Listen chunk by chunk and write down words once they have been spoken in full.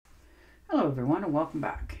Hello everyone and welcome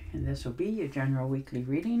back. And this will be your general weekly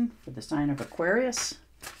reading for the sign of Aquarius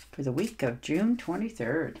for the week of June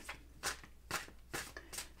 23rd.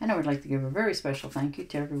 And I would like to give a very special thank you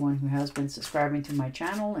to everyone who has been subscribing to my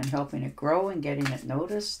channel and helping it grow and getting it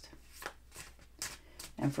noticed.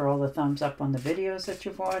 And for all the thumbs up on the videos that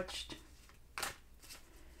you've watched.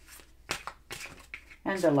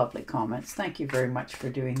 And the lovely comments. Thank you very much for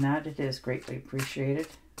doing that. It is greatly appreciated.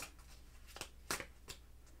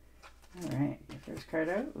 All right, your first card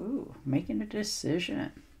out. Ooh, making a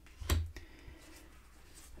decision.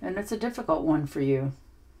 And it's a difficult one for you.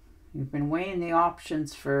 You've been weighing the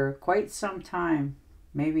options for quite some time.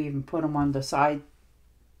 Maybe even put them on the side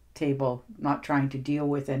table, not trying to deal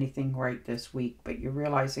with anything right this week. But you're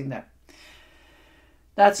realizing that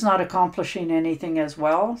that's not accomplishing anything as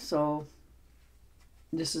well. So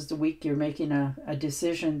this is the week you're making a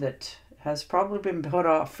decision that has probably been put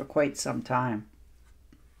off for quite some time.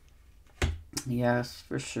 Yes,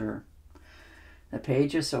 for sure. The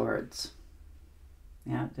Page of Swords.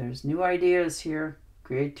 Yeah, there's new ideas here.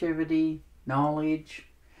 Creativity, knowledge,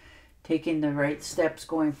 taking the right steps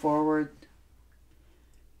going forward.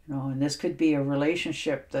 You know, and this could be a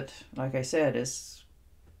relationship that, like I said, is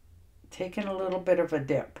taking a little bit of a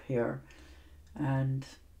dip here. And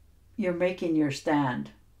you're making your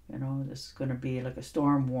stand. You know, this is going to be like a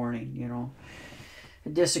storm warning, you know. A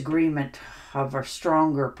disagreement of a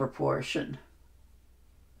stronger proportion.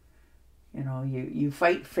 You know, you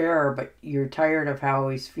fight fair, but you're tired of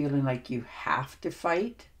always feeling like you have to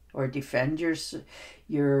fight or defend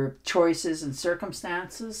your choices and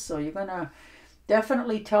circumstances. So you're going to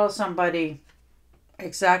definitely tell somebody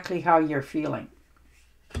exactly how you're feeling.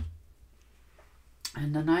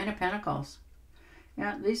 And the Nine of Pentacles.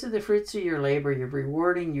 Yeah, these are the fruits of your labor. You're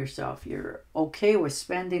rewarding yourself. You're okay with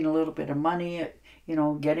spending a little bit of money, you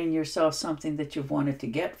know, getting yourself something that you've wanted to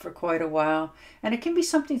get for quite a while. And it can be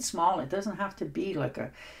something small. It doesn't have to be like a,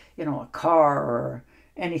 you know, a car or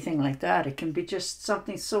anything like that. It can be just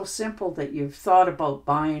something so simple that you've thought about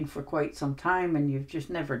buying for quite some time and you've just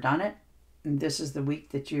never done it. And this is the week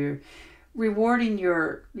that you're rewarding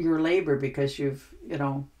your labor because you've, you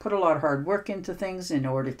know, put a lot of hard work into things in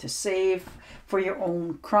order to save for your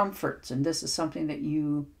own comforts. And this is something that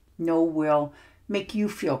you know will make you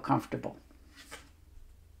feel comfortable.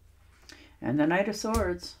 And the Knight of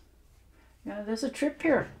Swords. Yeah, there's a trip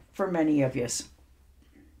here for many of you.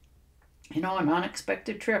 You know, an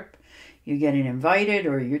unexpected trip. You're getting invited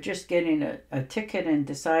or you're just getting a ticket and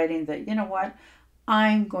deciding that, you know what,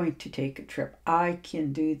 I'm going to take a trip. I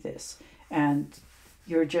can do this. And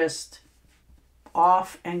you're just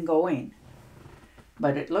off and going.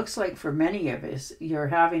 But it looks like for many of us, you're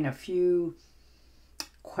having a few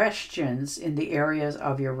questions in the areas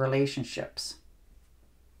of your relationships.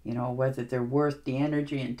 You know, whether they're worth the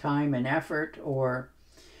energy and time and effort, or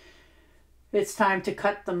it's time to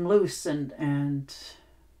cut them loose and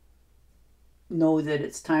know that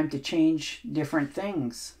it's time to change different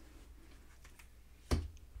things.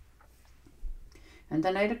 And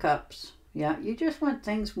the Knight of Cups. Yeah, you just want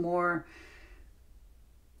things more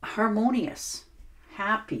harmonious,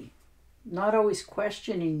 happy, not always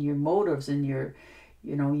questioning your motives and your,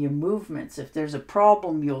 you know, your movements. If there's a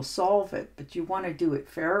problem, you'll solve it, but you want to do it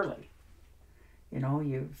fairly. You know,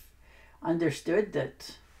 you've understood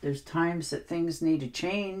that there's times that things need to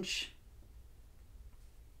change,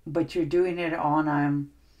 but you're doing it on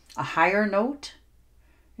a higher note.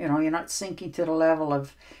 You know, you're not sinking to the level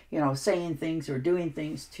of, you know, saying things or doing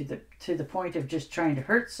things to the point of just trying to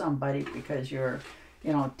hurt somebody because you're,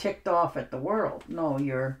 you know, ticked off at the world. No,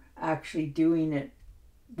 you're actually doing it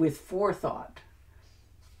with forethought.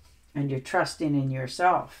 And you're trusting in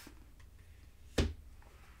yourself.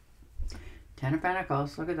 Ten of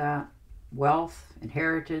Pentacles, look at that. Wealth,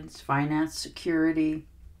 inheritance, finance, security.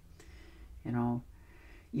 You know,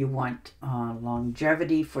 you want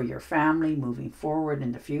longevity for your family moving forward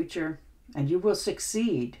in the future. And you will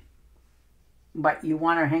succeed. But you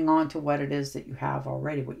want to hang on to what it is that you have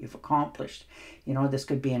already, what you've accomplished. You know, this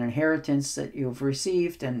could be an inheritance that you've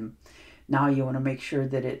received. And now you want to make sure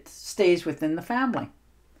that it stays within the family.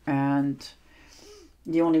 And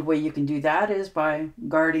the only way you can do that is by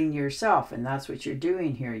guarding yourself. And that's what you're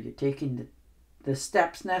doing here. You're taking the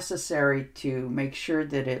steps necessary to make sure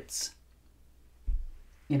that it's,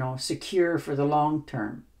 you know, secure for the long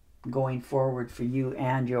term going forward for you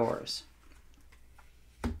and yours.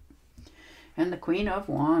 And the Queen of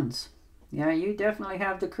Wands. Yeah, you definitely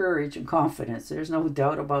have the courage and confidence. There's no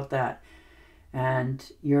doubt about that. And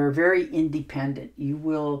you're very independent. You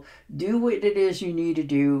will do what it is you need to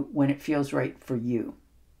do when it feels right for you.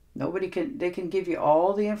 They can give you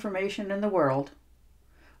all the information in the world,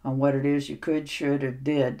 on what it is you could, should, or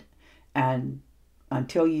did. And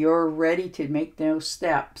until you're ready to make those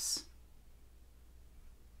steps,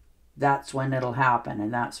 that's when it'll happen.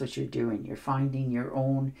 And that's what you're doing. You're finding your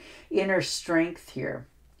own inner strength here,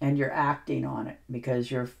 and you're acting on it, because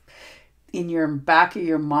you're in your back of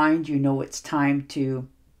your mind, you know it's time to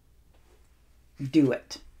do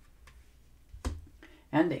it.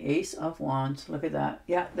 And the Ace of Wands, look at that.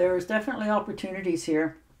 Yeah, there's definitely opportunities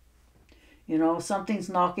here. You know, something's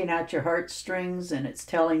knocking at your heartstrings, and it's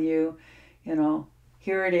telling you, you know,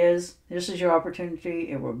 here it is. This is your opportunity.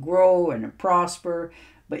 It will grow and prosper,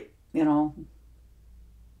 but, you know,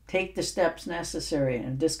 take the steps necessary.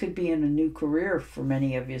 And this could be in a new career for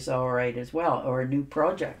many of you, all right, as well, or a new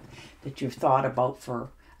project that you've thought about for,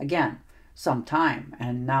 again, some time.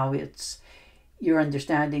 And now you're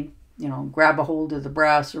understanding, you know, grab a hold of the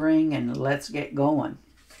brass ring and let's get going.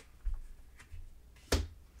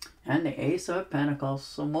 And the Ace of Pentacles.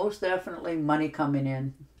 So most definitely money coming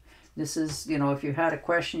in. This is, you know, if you had a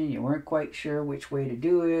question, you weren't quite sure which way to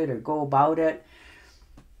do it or go about it.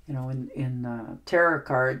 You know, in tarot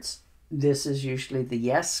cards, this is usually the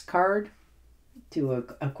yes card to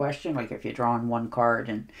a question. Like if you're drawing one card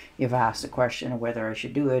and you've asked a question of whether I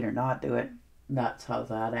should do it or not do it, that's how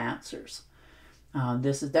that answers.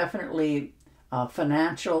 This is definitely a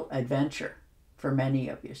financial adventure for many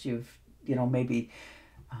of you. So you've, you know, maybe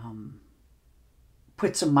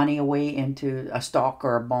put some money away into a stock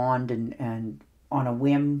or a bond, and on a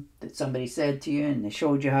whim that somebody said to you and they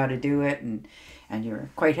showed you how to do it, and you're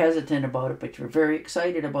quite hesitant about it, but you're very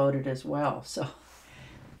excited about it as well. So,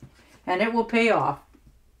 and it will pay off.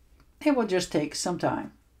 It will just take some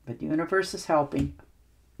time, but the universe is helping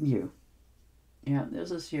you. Yeah, this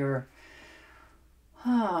is your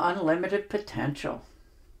unlimited potential.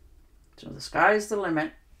 So the sky's the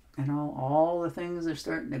limit. You know, all the things are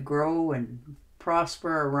starting to grow and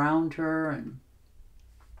prosper around her, and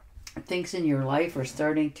things in your life are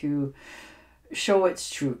starting to show its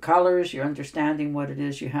true colors. You're understanding what it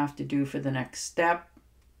is you have to do for the next step.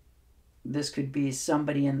 This could be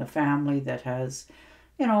somebody in the family that has,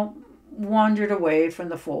 you know, wandered away from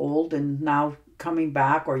the fold and now coming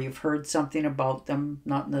back, or you've heard something about them,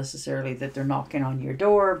 not necessarily that they're knocking on your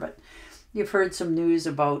door, but you've heard some news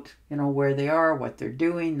about, you know, where they are, what they're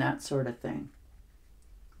doing, that sort of thing.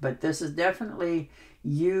 But this is definitely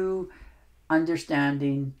you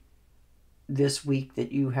understanding this week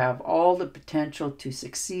that you have all the potential to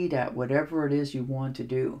succeed at whatever it is you want to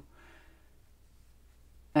do.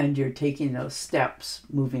 And you're taking those steps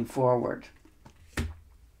moving forward.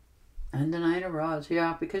 And the Knight of Rods,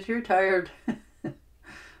 yeah, because you're tired.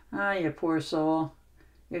 You poor soul.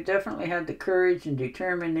 You've definitely had the courage and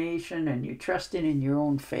determination, and you're trusting in your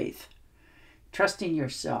own faith. Trusting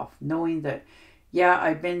yourself, knowing that, yeah,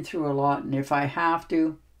 I've been through a lot, and if I have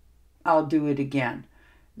to, I'll do it again.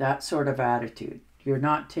 That sort of attitude. You're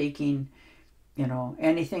not taking, you know,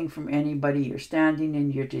 anything from anybody. You're standing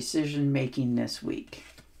in your decision making this week.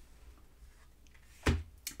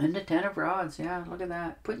 And the Ten of Rods, yeah, look at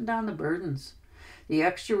that. Putting down the burdens, the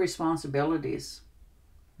extra responsibilities,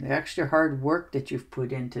 the extra hard work that you've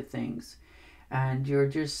put into things. And you're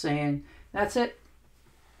just saying, that's it.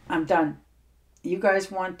 I'm done. You guys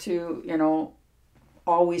want to, you know,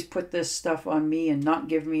 always put this stuff on me and not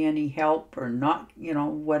give me any help, or not, you know,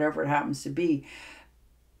 whatever it happens to be.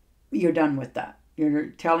 You're done with that. You're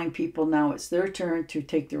telling people now it's their turn to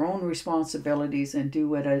take their own responsibilities and do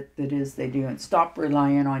what it is they do, and stop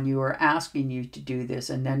relying on you or asking you to do this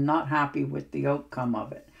and then not happy with the outcome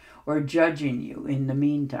of it, or judging you in the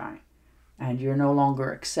meantime. And you're no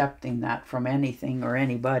longer accepting that from anything or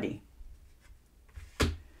anybody.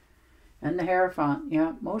 And the Hierophant,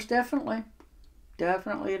 yeah, most definitely.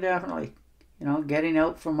 Definitely. You know, getting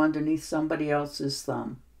out from underneath somebody else's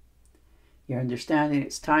thumb. You're understanding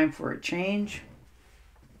it's time for a change.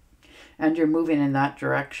 And you're moving in that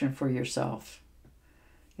direction for yourself.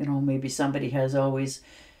 You know, maybe somebody has always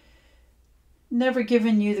never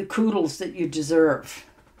given you the kudos that you deserve.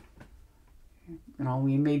 You know,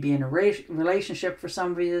 you may be in a relationship for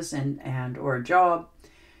some of you, and or a job,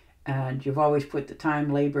 and you've always put the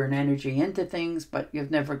time, labor, and energy into things, but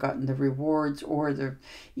you've never gotten the rewards or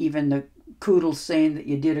even the kudos saying that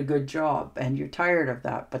you did a good job, and you're tired of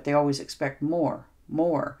that, but they always expect more.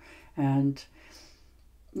 And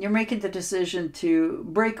you're making the decision to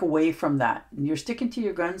break away from that. And you're sticking to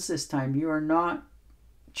your guns this time. You are not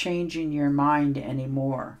changing your mind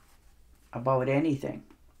anymore about anything.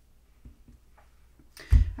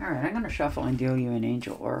 All right, I'm going to shuffle and deal you an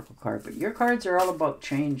Angel Oracle card. But your cards are all about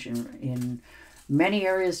change in many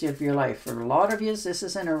areas of your life. For a lot of you, this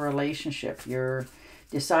is in a relationship. You're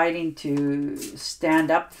deciding to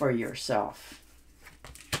stand up for yourself.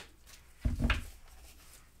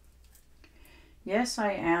 Yes,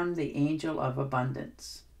 I am the angel of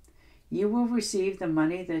abundance. You will receive the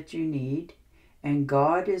money that you need, and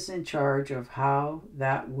God is in charge of how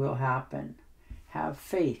that will happen. Have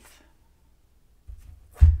faith.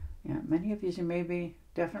 Yeah, many of you may be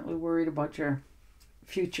definitely worried about your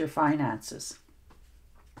future finances.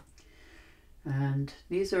 And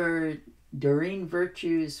these are Doreen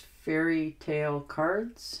Virtue's fairy tale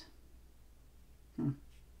cards.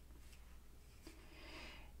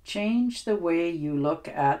 Change the way you look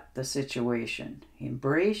at the situation.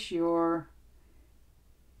 Embrace your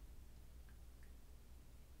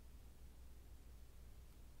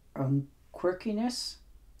quirkiness.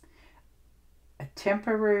 A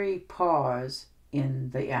temporary pause in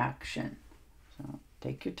the action. So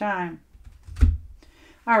take your time.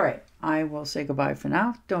 All right, I will say goodbye for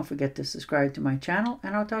now. Don't forget to subscribe to my channel,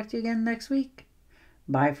 and I'll talk to you again next week.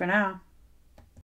 Bye for now.